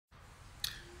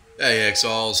Hey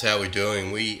Exiles, how we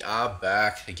doing? We are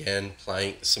back again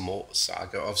playing some more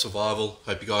Saga of Survival.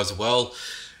 Hope you guys are well.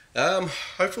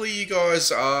 Hopefully you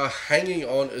guys are hanging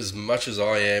on as much as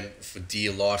I am for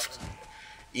dear life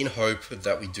in hope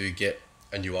that we do get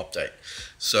a new update.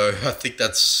 So I think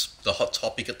that's the hot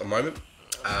topic at the moment.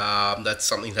 That's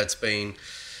something that's been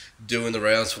doing the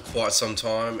rounds for quite some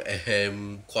time,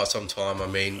 and quite some time I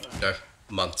mean,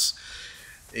 months.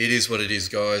 It is what it is,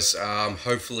 guys.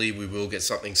 Hopefully we will get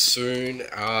something soon.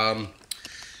 The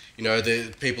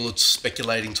people are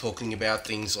speculating, talking about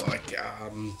things like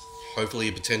hopefully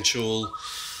a potential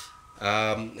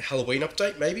Halloween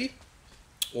update, maybe.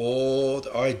 Or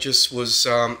I just was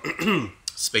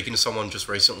speaking to someone just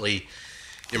recently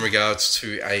in regards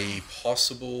to a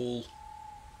possible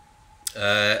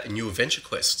new adventure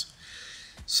quest.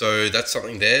 So that's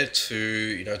something there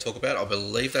to talk about. I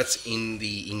believe that's in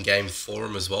the in-game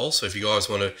forum as well. So if you guys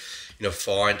want to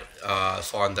find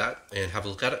that and have a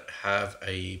look at it, have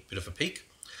a bit of a peek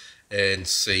and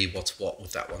see what's what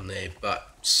with that one there. But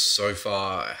so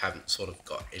far I haven't sort of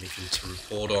got anything to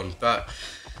report on. But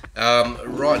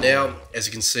right now, as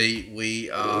you can see,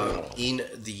 we are in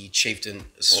the Chieftain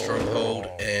Stronghold,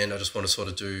 and I just want to sort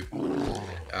of do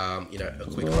a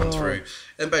quick run through,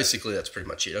 and basically that's pretty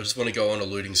much it. I just want to go on a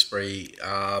looting spree.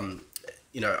 I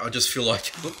just feel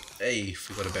like, hey,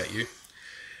 forgot about you.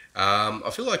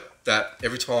 I feel like that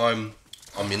every time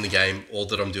I'm in the game, all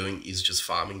that I'm doing is just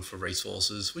farming for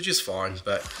resources, which is fine,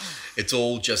 but it's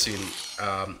all just in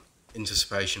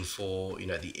anticipation for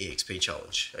the EXP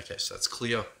challenge. Okay, so that's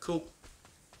clear, cool.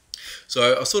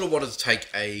 So I sort of wanted to take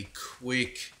a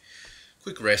quick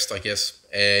rest, I guess,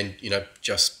 and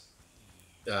just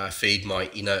feed my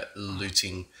inner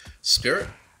looting spirit,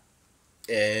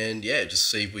 and yeah, just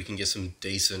see if we can get some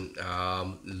decent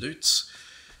loots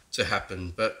to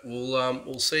happen. But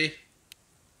we'll see.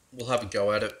 We'll have a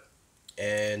go at it,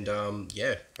 and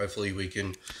yeah, hopefully we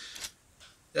can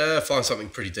find something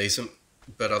pretty decent.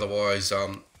 But otherwise,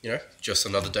 just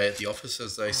another day at the office,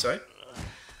 as they say.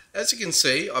 As you can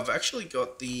see, I've actually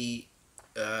got the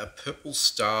purple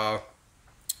star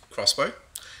crossbow.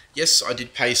 Yes, I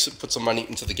did put some money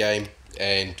into the game,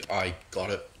 and I got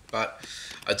it, but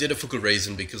I did it for good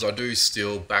reason, because I do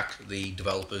still back the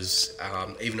developers,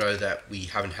 even though that we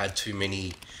haven't had too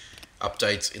many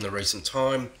updates in the recent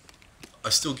time. I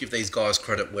still give these guys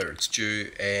credit where it's due,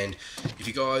 and if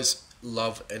you guys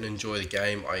love and enjoy the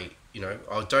game, I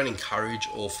don't encourage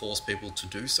or force people to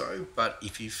do so, but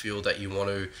if you feel that you want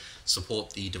to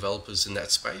support the developers in that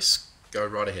space, go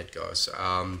right ahead, guys.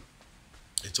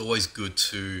 It's always good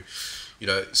to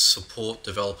support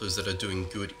developers that are doing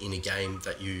good in a game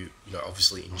that you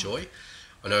obviously enjoy.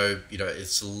 I know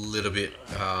it's a little bit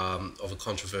of a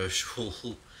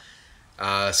controversial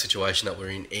situation that we're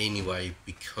in anyway,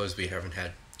 because we haven't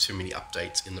had too many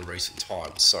updates in the recent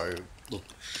times. So look,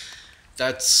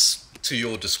 that's to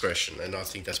your discretion, and I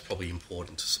think that's probably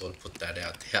important to sort of put that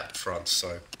out front.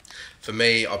 So for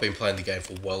me, I've been playing the game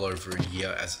for well over a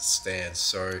year as it stands,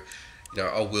 so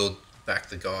I will back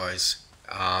the guys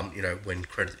when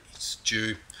credit is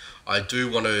due. I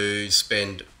do want to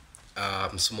spend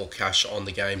some more cash on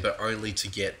the game, but only to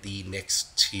get the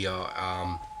next tier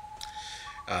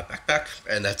backpack,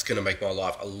 and that's going to make my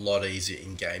life a lot easier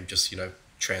in game, just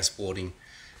transporting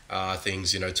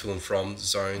things to and from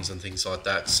zones and things like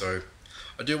that. So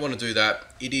I do want to do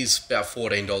that. It is about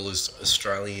 $14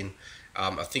 Australian.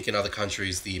 I think in other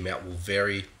countries the amount will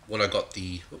vary. When I got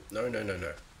the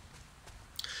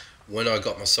when I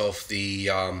got myself the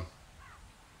I'm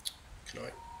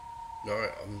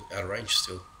out of range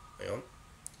still. Hang on.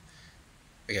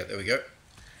 Okay, there we go.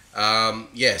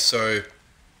 Yeah, so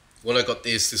when I got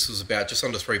this was about just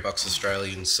under $3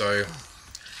 Australian. So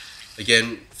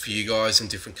again, for you guys in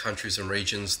different countries and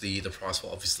regions, the price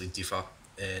will obviously differ,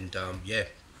 and yeah,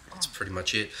 that's pretty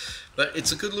much it. But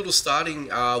it's a good little starting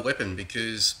weapon,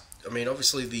 because I mean,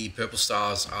 obviously the purple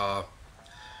stars are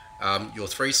your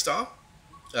 3-star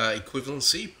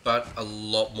equivalency, but a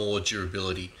lot more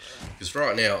durability. Because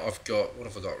right now I've got, what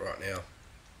have I got right now?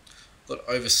 I've got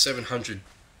over 700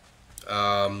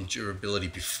 durability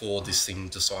before this thing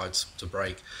decides to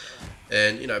break,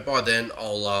 and by then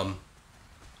I'll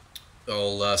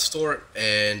store it,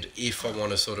 and if I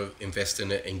want to sort of invest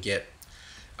in it and get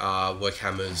work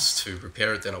hammers to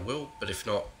repair it, then I will. But if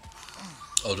not,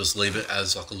 I'll just leave it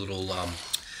as like a little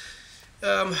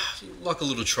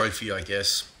trophy, I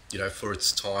guess, for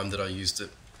its time that I used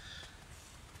it.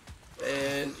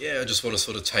 And yeah, I just want to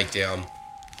sort of take down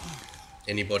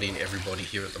anybody and everybody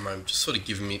here at the moment, just sort of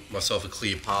giving myself a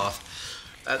clear path.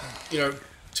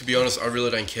 To be honest, I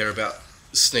really don't care about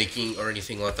sneaking or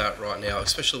anything like that right now,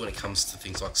 especially when it comes to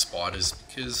things like spiders,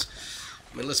 because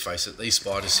I mean, let's face it, these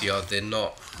spiders here, they're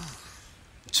not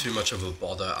too much of a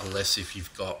bother unless if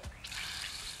you've got,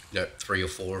 you know, 3 or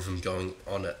 4 of them going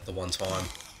on at the one time.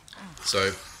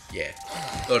 So yeah,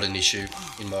 not an issue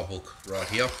in my book right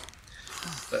here.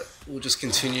 But we'll just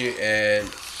continue and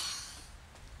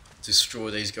destroy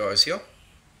these guys here.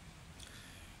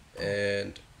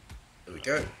 And there we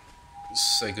go.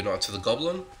 Say goodnight to the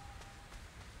goblin.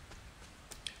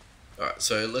 Alright,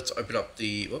 so let's open up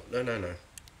the... Oh, no.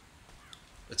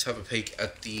 Let's have a peek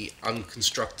at the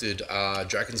unconstructed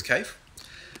Dragon's Cave.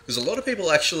 Because a lot of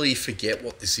people actually forget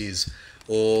what this is,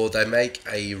 or they make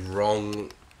a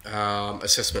wrong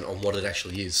assessment on what it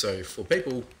actually is. So for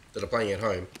people that are playing at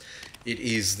home, it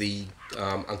is the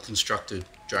unconstructed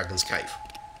Dragon's Cave,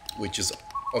 which is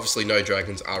obviously no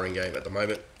dragons are in game at the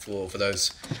moment, for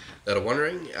those that are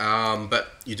wondering. But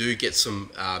you do get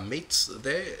some meats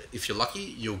there. If you're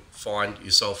lucky, you'll find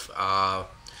yourself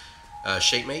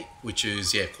sheep meat, which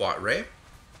is, yeah, quite rare.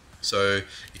 So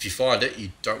if you find it,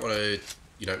 you don't want to,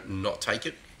 you know, not take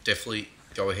it. Definitely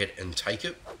go ahead and take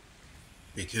it,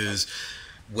 because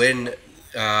when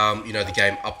you know, the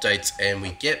game updates and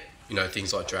we get, you know,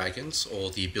 things like dragons or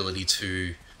the ability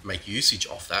to make usage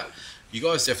of that, you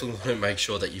guys definitely want to make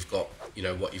sure that you've got, you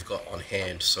know, what you've got on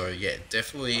hand. So yeah,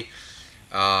 definitely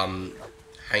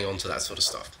hang on to that sort of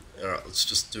stuff. Alright, let's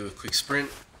just do a quick sprint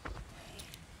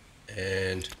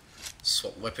and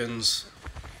swap weapons.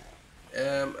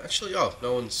 Actually, oh,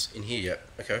 no one's in here yet.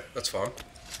 Okay, that's fine.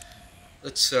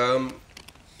 Let's open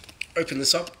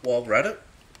this up while we're at it,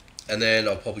 and then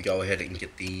I'll probably go ahead and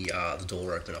get the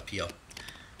door open up here.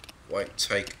 Won't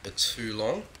take it too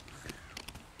long.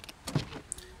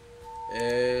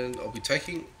 And I'll be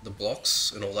taking the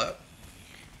blocks and all that.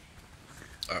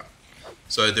 Alright,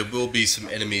 so there will be some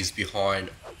enemies behind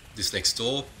this next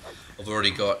door. I've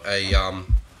already got a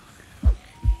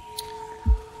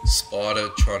spider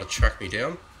trying to track me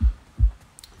down,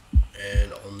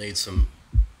 and I'll need some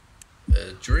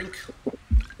drink.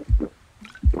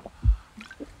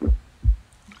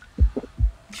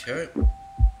 Okay.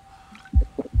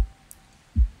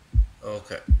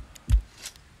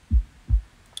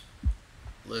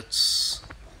 Let's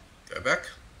go back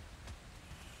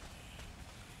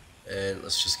and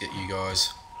let's just get you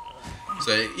guys.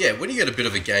 So yeah, when you get a bit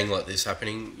of a gang like this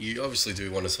happening, you obviously do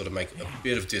want to sort of make a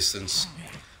bit of distance,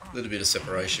 a little bit of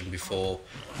separation before,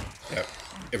 you know,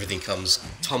 everything comes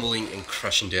tumbling and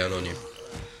crashing down on you.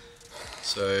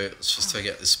 So let's just take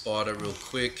out this spider real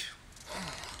quick.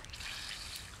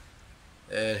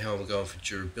 And how am I going for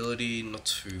durability? Not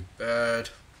too bad.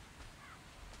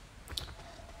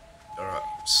 Alright,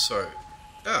 so...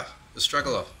 the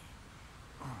straggler.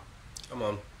 Come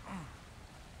on.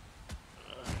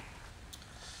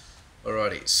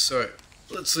 Alrighty, so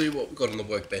let's see what we've got on the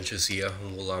workbenches here,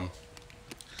 and we'll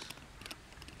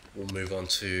move on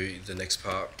to the next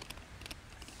part.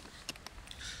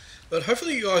 But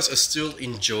hopefully you guys are still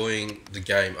enjoying the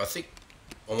game. I think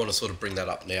I want to sort of bring that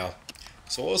up now.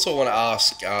 So I also want to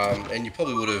ask, and you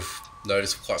probably would have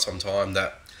noticed for quite some time,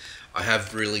 that I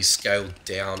have really scaled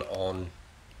down on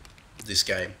this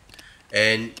game.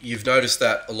 And you've noticed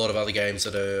that a lot of other games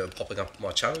that are popping up on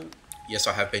my channel, yes,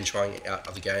 I have been trying out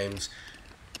other games,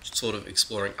 sort of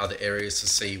exploring other areas to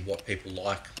see what people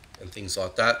like and things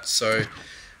like that. So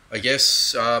I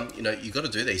guess, you know, you got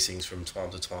to do these things from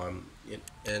time to time.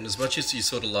 And as much as you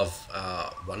sort of love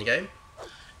one game,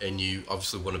 and you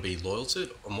obviously want to be loyal to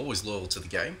it, I'm always loyal to the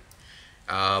game.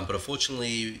 But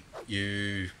unfortunately,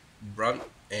 you run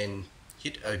and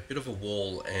hit a bit of a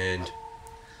wall, and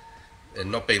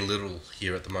not being literal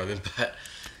here at the moment, but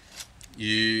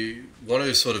you want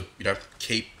to sort of, you know,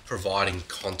 keep providing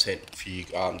content for you,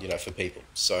 you know, for people.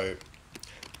 So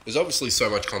there's obviously so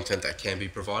much content that can be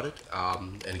provided,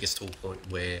 and it gets to a point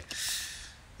where,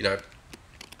 you know,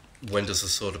 when does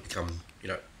this sort of become, you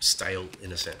know, stale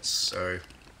in a sense? So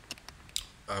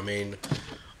I mean,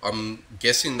 I'm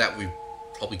guessing that we've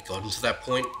probably gotten to that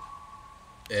point,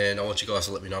 and I want you guys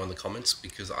to let me know in the comments,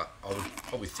 because I would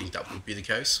probably think that would be the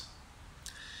case.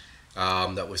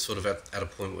 That we're sort of at a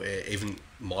point where even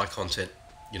my content,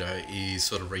 you know, is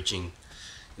sort of reaching,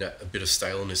 you know, a bit of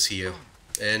staleness here.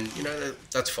 And, you know,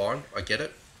 that's fine, I get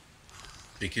it,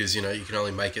 because, you know, you can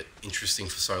only make it interesting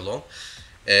for so long.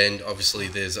 And obviously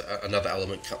there's another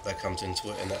element that comes into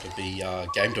it, and that would be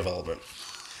game development,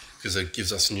 because it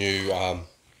gives us new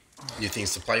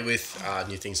things to play with,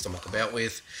 new things to muck about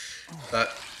with.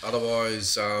 But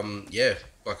otherwise, yeah,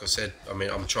 like I said, I mean,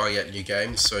 I'm trying out new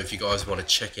games, so if you guys want to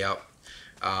check out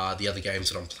the other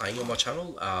games that I'm playing on my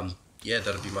channel, yeah,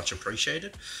 that'd be much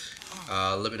appreciated.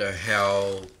 Let me know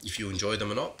how, if you enjoy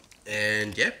them or not,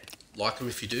 and yeah, like them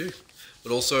if you do.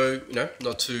 But also, you know,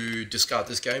 not to discard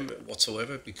this game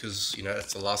whatsoever, because you know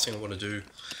that's the last thing I want to do,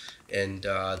 and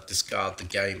discard the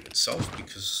game itself,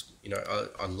 because you know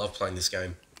I love playing this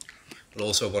game. But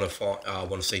also want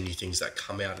to see new things that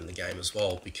come out in the game as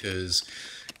well, because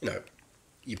you know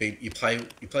you play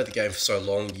the game for so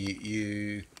long,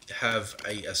 you have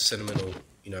a sentimental,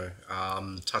 you know,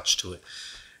 touch to it,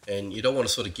 and you don't want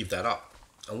to sort of give that up,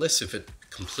 unless if it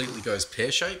completely goes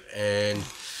pear-shaped and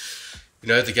you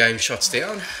know the game shuts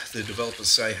down. The developers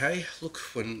say, hey, look,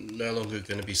 we're no longer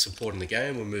going to be supporting the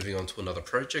game, we're moving on to another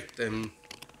project. Then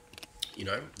you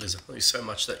know there's only so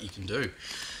much that you can do.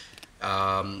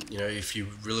 You know, if you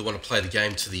really want to play the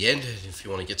game to the end, if you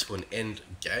want to get to an end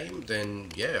game, then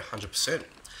yeah, 100%.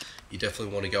 You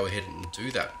definitely want to go ahead and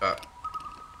do that. But,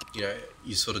 you know,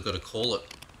 you sort of got to call it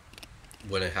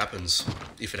when it happens,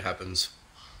 if it happens.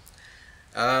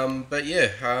 But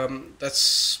yeah,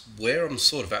 that's where I'm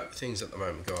sort of at with things at the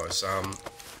moment, guys.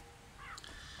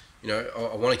 You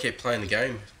know, I want to keep playing the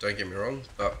game, don't get me wrong,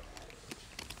 but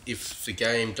if the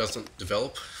game doesn't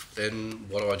develop, then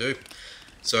what do I do?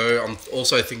 So I'm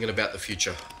also thinking about the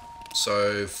future.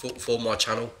 So for my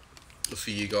channel, for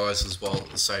you guys as well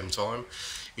at the same time,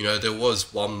 you know, there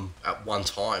was one at one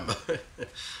time.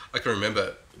 I can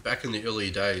remember back in the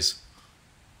early days,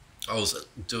 I was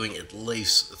doing at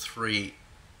least 3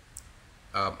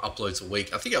 uploads a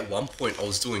week. I think at one point I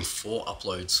was doing 4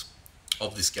 uploads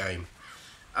of this game.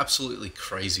 Absolutely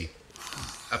crazy,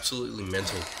 absolutely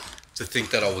mental to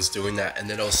think that I was doing that, and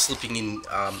then I was slipping in,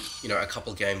 you know, a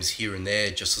couple of games here and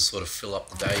there just to sort of fill up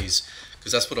the days,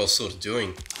 because that's what I was sort of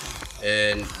doing.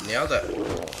 And now that,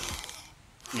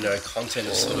 you know, content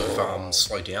has sort of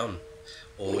slowed down,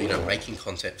 or you know, making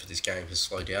content for this game has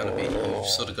slowed down a bit, you've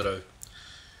sort of got to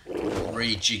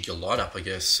rejig your lineup, I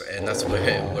guess, and that's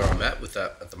where I'm at with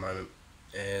that at the moment.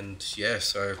 And yeah,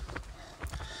 so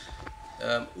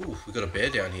ooh, we've got a bear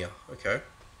down here. Okay,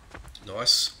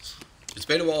 nice. It's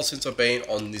been a while since I've been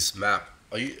on this map.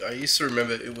 I used to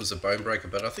remember it was a bone breaker,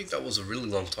 but I think that was a really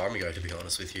long time ago, to be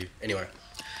honest with you. Anyway,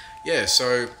 yeah,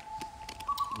 so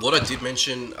what I did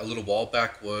mention a little while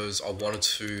back was I wanted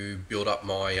to build up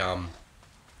my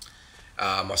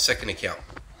my second account.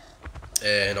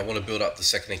 And I want to build up the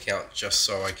second account just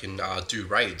so I can do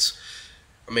raids.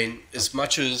 I mean, as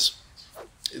much as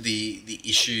the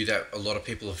issue that a lot of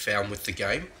people have found with the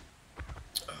game,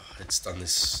 it's done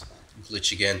this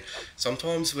glitch again.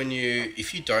 Sometimes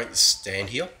if you don't stand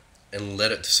here and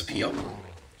let it disappear,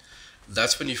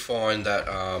 that's when you find that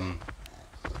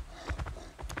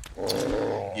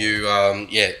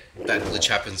yeah, that glitch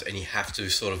happens, and you have to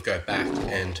sort of go back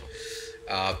and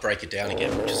break it down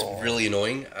again, which is really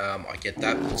annoying. I get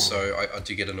that, so I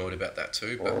do get annoyed about that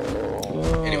too, but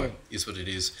anyway, is what it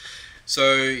is.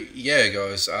 So yeah,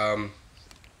 guys,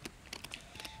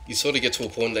 you sort of get to a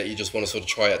point that you just want to sort of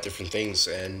try out different things,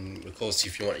 and of course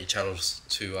if you want your channels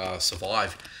to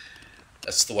survive,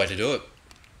 that's the way to do it.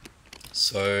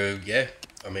 So yeah,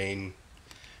 I mean,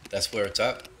 that's where it's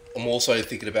at. I'm also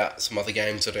thinking about some other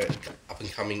games that are up and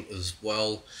coming as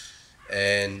well,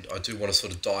 and I do want to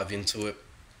sort of dive into it,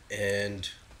 and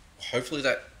hopefully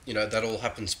that, you know, that all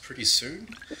happens pretty soon,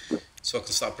 so I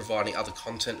can start providing other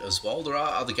content as well. There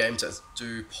are other games that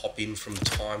do pop in from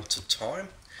time to time,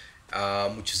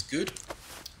 which is good,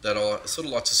 that I sort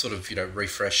of like to sort of, you know,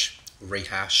 refresh,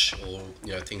 rehash, or,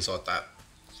 you know, things like that.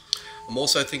 I'm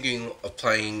also thinking of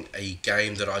playing a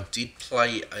game that I did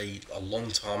play a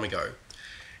long time ago,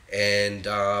 and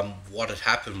what had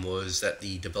happened was that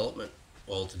the developers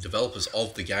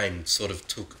of the game sort of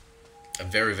took a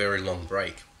very, very long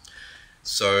break,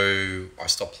 so I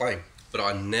stopped playing. But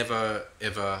I never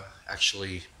ever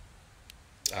actually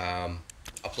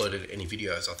uploaded any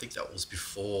videos. I think that was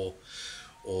before,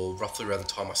 or roughly around the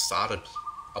time I started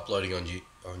uploading on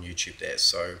YouTube there.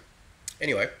 So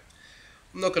anyway,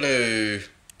 I'm not going to,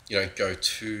 you know, go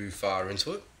too far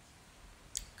into it,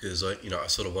 because I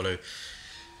sort of want to,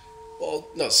 well,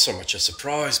 not so much a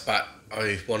surprise, but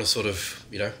I want to sort of,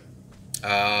 you know,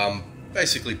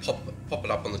 basically pop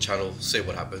it up on the channel, see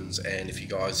what happens, and if you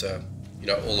guys are, you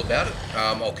know, all about it,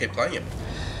 I'll keep playing it.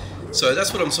 So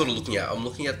that's what I'm sort of looking at. I'm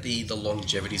looking at the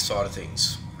longevity side of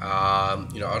things.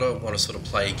 You know, I don't want to sort of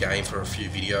play a game for a few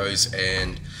videos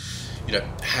and, you know,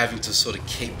 having to sort of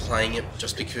keep playing it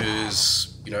just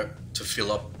because, you know, to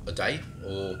fill up a day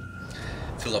or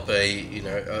fill up a, you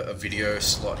know, a video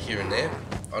slot here and there.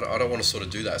 I don't want to sort of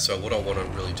do that. So what I want to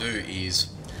really do is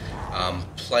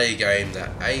play a game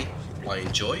that I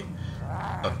enjoy,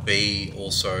 but B,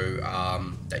 also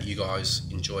that you guys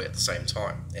enjoy at the same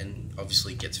time, and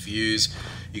obviously gets views.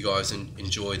 You guys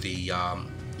enjoy the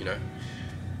you know,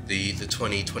 the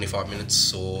 20-25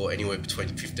 minutes, or anywhere between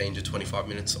 15 to 25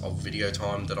 minutes of video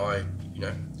time that I, you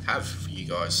know, have for you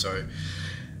guys. So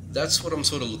that's what I'm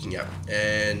sort of looking at,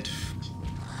 and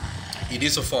it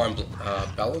is a fine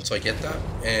balance, I get that,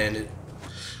 and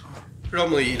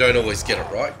predominantly you don't always get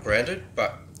it right, granted,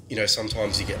 but you know,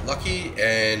 sometimes you get lucky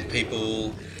and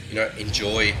people, you know,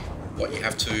 enjoy what you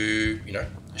have to, you know,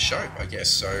 show, I guess.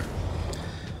 So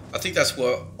I think that's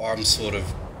what I'm sort of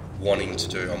wanting to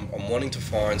do. I'm wanting to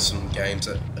find some games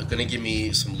that are going to give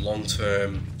me some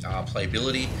long-term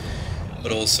playability,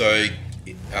 but also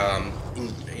you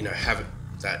know, have it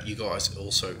that you guys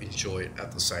also enjoy it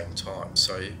at the same time.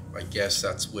 So I guess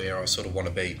that's where I sort of want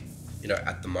to be, you know,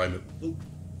 at the moment. Ooh.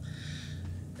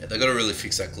 They've got to really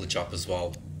fix that glitch up as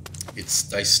well.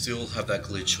 They still have that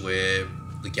glitch where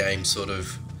the game sort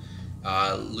of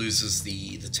loses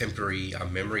the temporary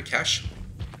memory cache,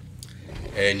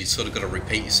 and you sort of got to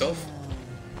repeat yourself,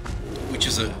 which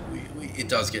is it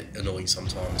does get annoying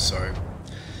sometimes. So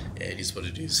yeah, it is what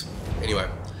it is. Anyway,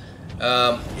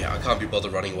 yeah, I can't be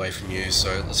bothered running away from you,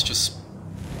 so let's just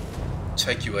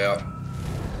take you out.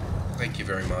 Thank you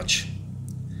very much.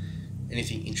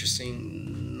 Anything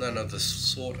interesting? None of the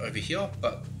sort over here,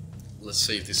 but let's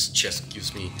see if this chest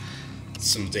gives me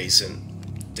some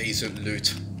decent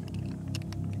loot.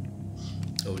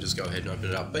 I'll just go ahead and open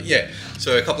it up. But yeah,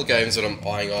 so a couple of games that I'm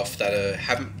eyeing off that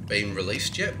haven't been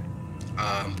released yet,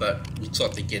 but looks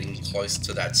like they're getting close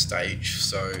to that stage.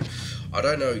 So I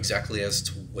don't know exactly as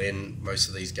to when most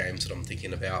of these games that I'm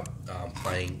thinking about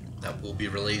playing that will be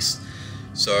released.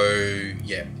 So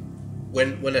yeah,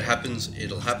 when it happens,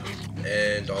 it'll happen,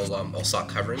 and I'll start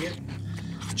covering it.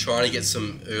 Trying to get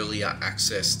some earlier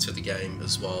access to the game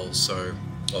as well, so,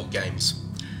 well, games,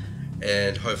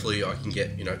 and hopefully I can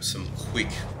get, you know, some quick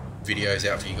videos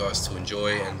out for you guys to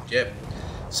enjoy, and yeah,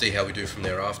 see how we do from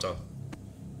thereafter.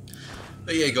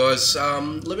 But yeah, guys,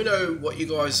 let me know what you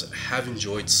guys have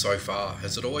enjoyed so far.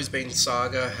 Has it always been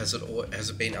Saga? Has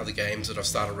it been other games that I've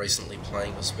started recently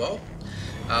playing as well?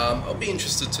 I'll be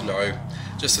interested to know,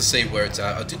 just to see where it's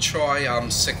at. I did try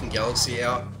Second Galaxy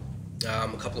out a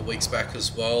couple of weeks back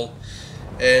as well,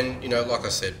 and you know, like I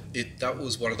said, that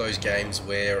was one of those games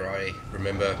where I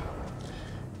remember,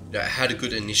 you know, had a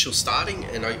good initial starting,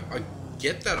 and I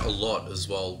get that a lot as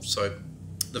well. So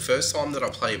the first time that I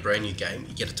play a brand new game,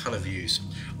 you get a ton of views,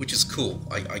 which is cool.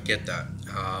 I get that,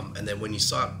 and then when you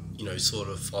start, you know, sort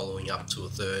of following up to a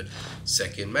third,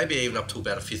 second, maybe even up to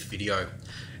about a fifth video,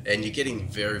 and you're getting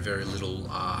very little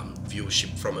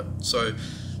viewership from it. So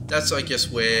that's, I guess,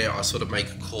 where I sort of make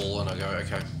a call and I go,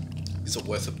 okay, is it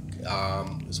worth it?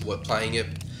 Is it worth playing it?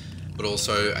 But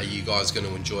also, are you guys going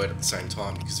to enjoy it at the same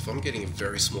time? Because if I'm getting a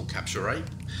very small capture rate,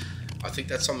 I think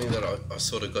that's something that I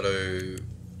sort of got to,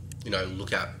 you know,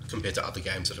 look at compared to other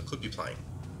games that I could be playing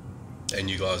and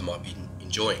you guys might be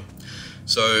enjoying.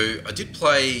 So I did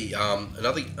play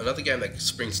another game that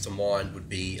springs to mind would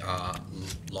be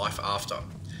Life After.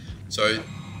 So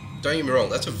don't get me wrong,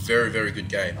 that's a very good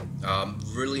game.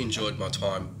 Really enjoyed my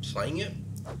time playing it.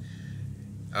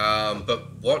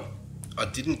 But what I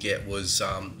didn't get was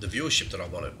the viewership that I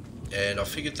wanted. And I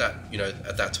figured that, you know,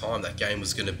 at that time, that game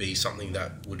was going to be something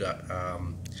that would, you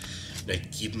know,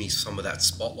 give me some of that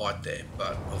spotlight there.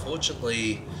 But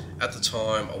unfortunately, at the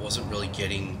time, I wasn't really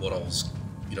getting what I was,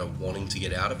 you know, wanting to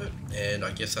get out of it. And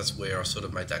I guess that's where I sort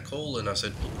of made that call. And I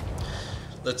said,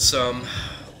 let's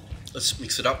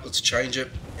mix it up, let's change it,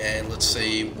 and let's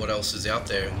see what else is out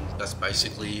there. And that's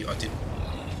basically, I did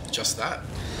just that.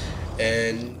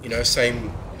 And, you know,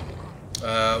 same,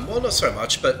 well, not so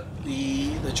much, but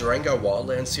the Durango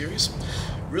Wildlands series,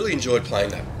 really enjoyed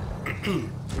playing that.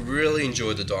 Really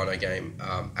enjoyed the dino game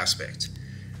aspect.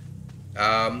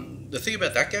 The thing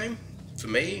about that game, for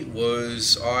me,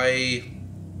 was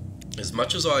as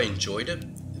much as I enjoyed it,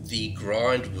 the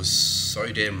grind was so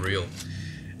damn real.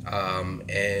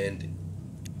 And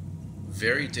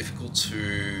very difficult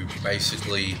to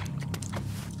basically,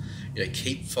 you know,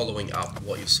 keep following up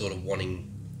what you're sort of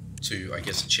wanting to, I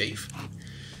guess, achieve.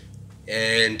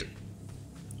 And,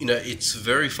 you know, it's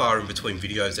very far in between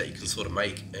videos that you can sort of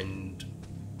make, and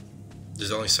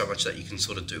there's only so much that you can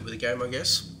sort of do with a game, I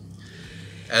guess.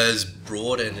 As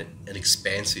broad and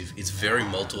expansive, it's very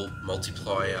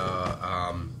multiplayer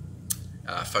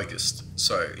focused.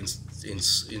 So in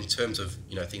terms of,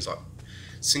 you know, things like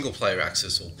single player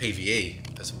access or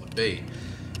PvE, as it would be,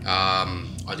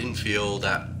 I didn't feel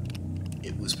that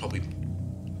it was probably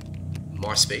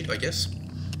my speed, I guess.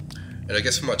 And I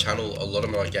guess for my channel, a lot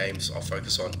of my games I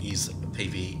focus on is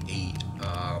PvE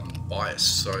bias.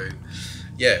 So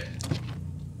yeah,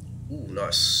 ooh,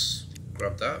 nice.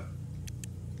 Grab that.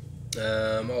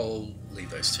 I'll leave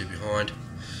those two behind.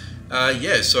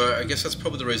 Yeah, so I guess that's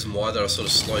probably the reason why that I sort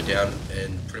of slowed down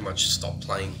and pretty much stopped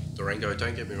playing Durango.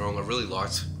 Don't get me wrong, I really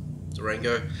liked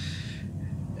Durango.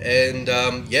 And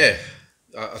yeah,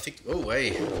 I think, oh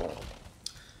hey,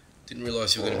 didn't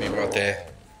realise you were going to be right there.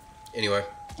 Anyway,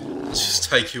 let's just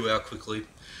take you out quickly.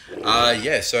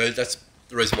 Yeah, so that's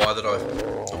the reason why that I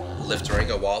left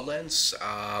Durango Wildlands,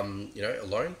 you know,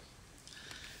 alone.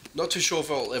 Not too sure if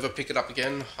I'll ever pick it up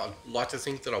again. I'd like to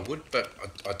think that I would, but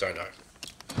I don't know.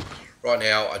 Right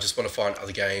now, I just want to find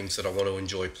other games that I want to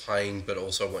enjoy playing, but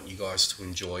also want you guys to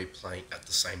enjoy playing at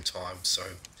the same time. So,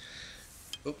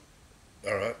 oh,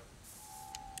 alright.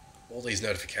 All these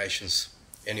notifications.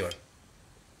 Anyway.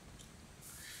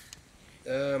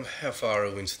 How far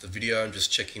are we into the video? I'm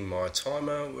just checking my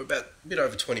timer. We're about a bit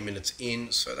over 20 minutes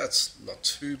in, so that's not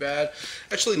too bad.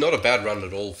 Actually, not a bad run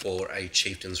at all for a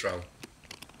Chieftain's run.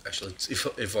 Actually,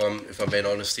 if I'm being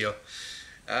honest here.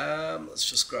 Let's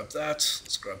just grab that.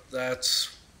 Let's grab that.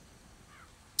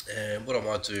 And what I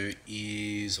might do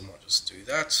is I might just do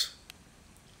that.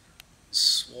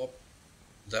 Swap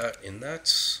that in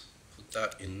that. Put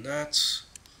that in that.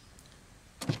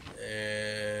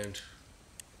 And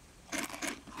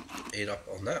eat up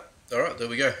on that. Alright, there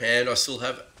we go. And I still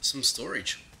have some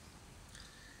storage.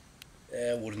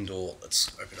 Wooden door.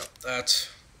 Let's open up that.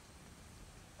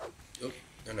 Oh,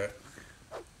 no.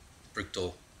 Brick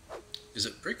door. Is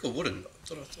it brick or wooden? I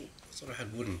thought I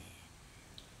had wooden.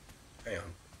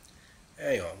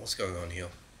 Hang on. What's going on here?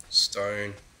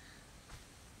 Stone.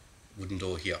 Wooden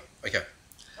door here. Okay.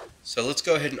 So let's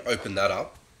go ahead and open that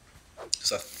up,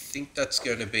 because I think that's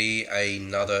going to be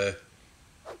another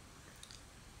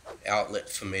outlet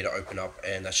for me to open up,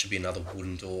 and that should be another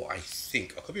wooden door, I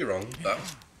think. I could be wrong, but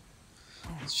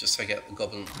let's just take out the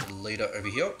goblin leader over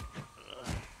here.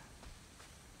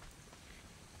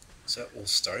 Is that all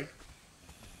stone?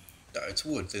 No, it's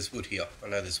wood. There's wood here. I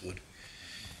know there's wood.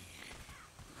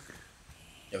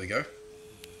 There we go.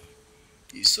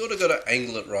 You sort of got to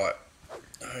angle it right.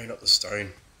 No, not the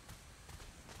stone.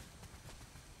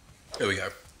 There we go.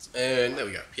 And there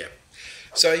we go. Yeah.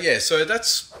 So yeah, so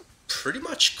that's pretty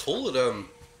much call it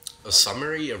a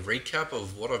summary, a recap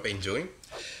of what I've been doing.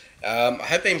 I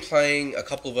have been playing a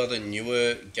couple of other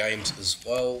newer games as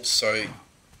well. So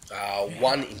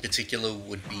one in particular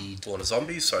would be Dawn of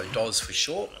Zombies, so DOZ for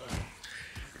short.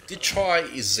 Did try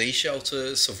Z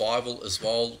Shelter Survival as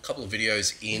well, a couple of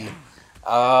videos in.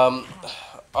 I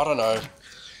don't know.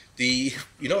 You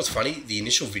know what's funny? The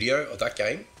initial video of that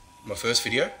game, my first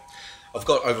video, I've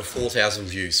got over 4,000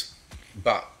 views.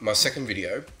 But my second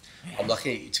video, I'm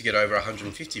lucky to get over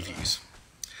 150 views.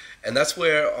 And that's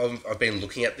where I've been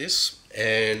looking at this,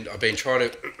 and I've been trying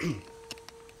to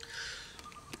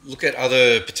look at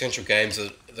other potential games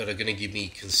that are going to give me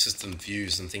consistent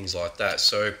views and things like that.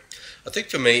 So I think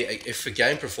for me, if a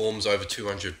game performs over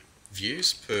 200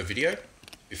 views per video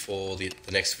before the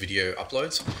next video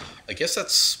uploads, I guess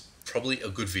that's probably a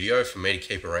good video for me to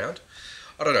keep around.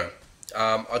 I don't know.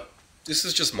 This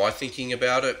is just my thinking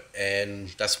about it, and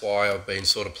that's why I've been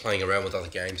sort of playing around with other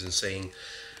games and seeing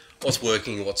what's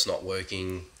working, what's not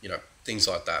working, you know, things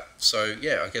like that. So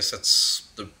yeah, I guess that's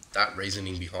that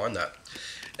reasoning behind that.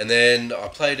 And then I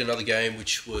played another game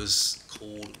which was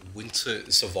called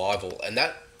Winter Survival, and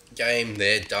that game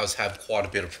there does have quite a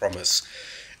bit of promise.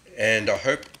 And I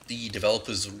hope the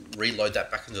developers reload that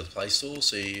back into the Play Store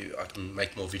so I can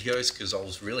make more videos, because I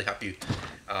was really happy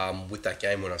with that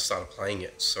game when I started playing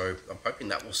it. So I'm hoping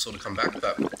that will sort of come back,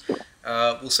 but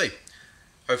we'll see.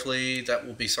 Hopefully that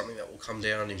will be something that will come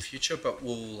down in future, but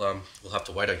we'll have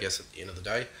to wait, I guess, at the end of the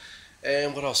day.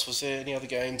 And what else? Was there any other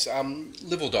games?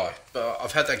 Live or Die.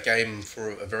 I've had that game for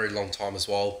a very long time as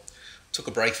well. Took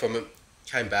a break from it,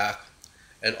 came back,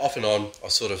 and off and on I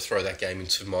sort of throw that game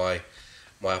into my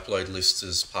upload list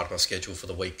as part of my schedule for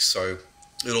the week. So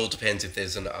it all depends if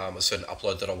there's a certain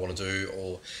upload that I want to do,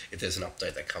 or if there's an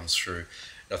update that comes through.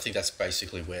 And I think that's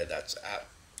basically where that's at.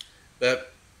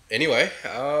 But anyway,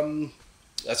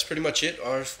 that's pretty much it.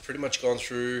 I've pretty much gone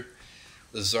through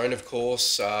the zone, of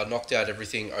course, knocked out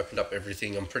everything, opened up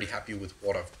everything. I'm pretty happy with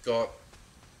what I've got.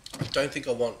 I don't think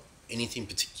I want anything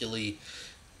particularly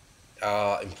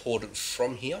important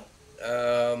from here.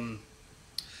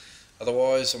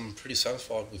 Otherwise, I'm pretty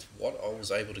satisfied with what I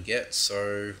was able to get.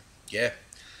 So, yeah,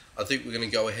 I think we're going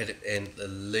to go ahead and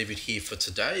leave it here for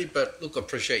today. But look, I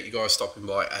appreciate you guys stopping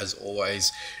by, as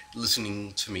always,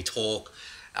 listening to me talk,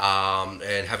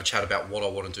 and have a chat about what I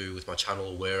want to do with my channel,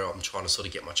 or where I'm trying to sort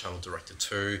of get my channel directed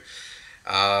to.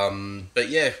 But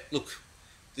yeah, look,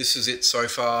 this is it so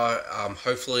far.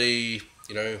 Hopefully,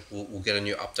 you know, we'll get a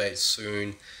new update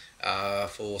soon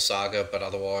for Saga, but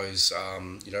otherwise,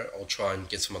 you know, I'll try and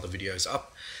get some other videos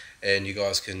up, and you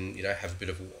guys can, you know, have a bit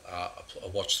of a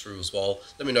watch through as well.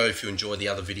 Let me know if you enjoy the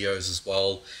other videos as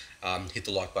well. Hit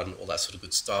the like button, all that sort of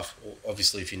good stuff.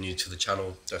 Obviously, if you're new to the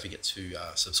channel, don't forget to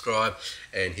subscribe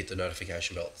and hit the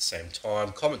notification bell at the same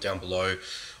time. Comment down below,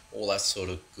 all that sort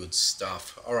of good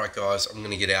stuff. All right, guys, I'm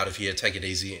going to get out of here. Take it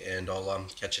easy, and I'll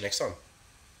catch you next time.